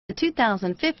The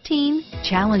 2015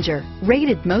 Challenger.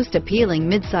 Rated most appealing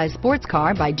midsize sports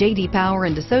car by J.D. Power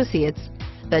and Associates,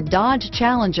 the Dodge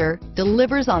Challenger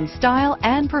delivers on style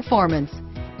and performance.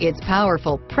 It's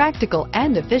powerful, practical,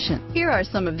 and efficient. Here are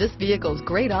some of this vehicle's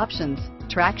great options: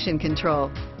 traction control,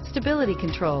 stability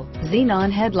control, xenon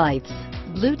headlights,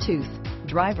 Bluetooth,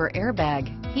 driver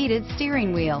airbag, heated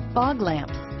steering wheel, fog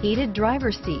lamps, heated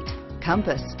driver's seat,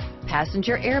 compass,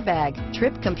 passenger airbag,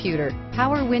 trip computer,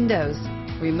 power windows,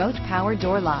 remote power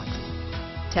door locks,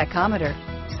 tachometer,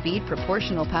 speed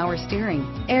proportional power steering,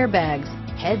 airbags,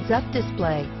 heads-up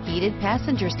display, heated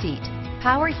passenger seat,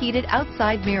 power heated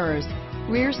outside mirrors,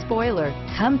 rear spoiler.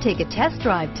 Come take a test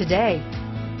drive today.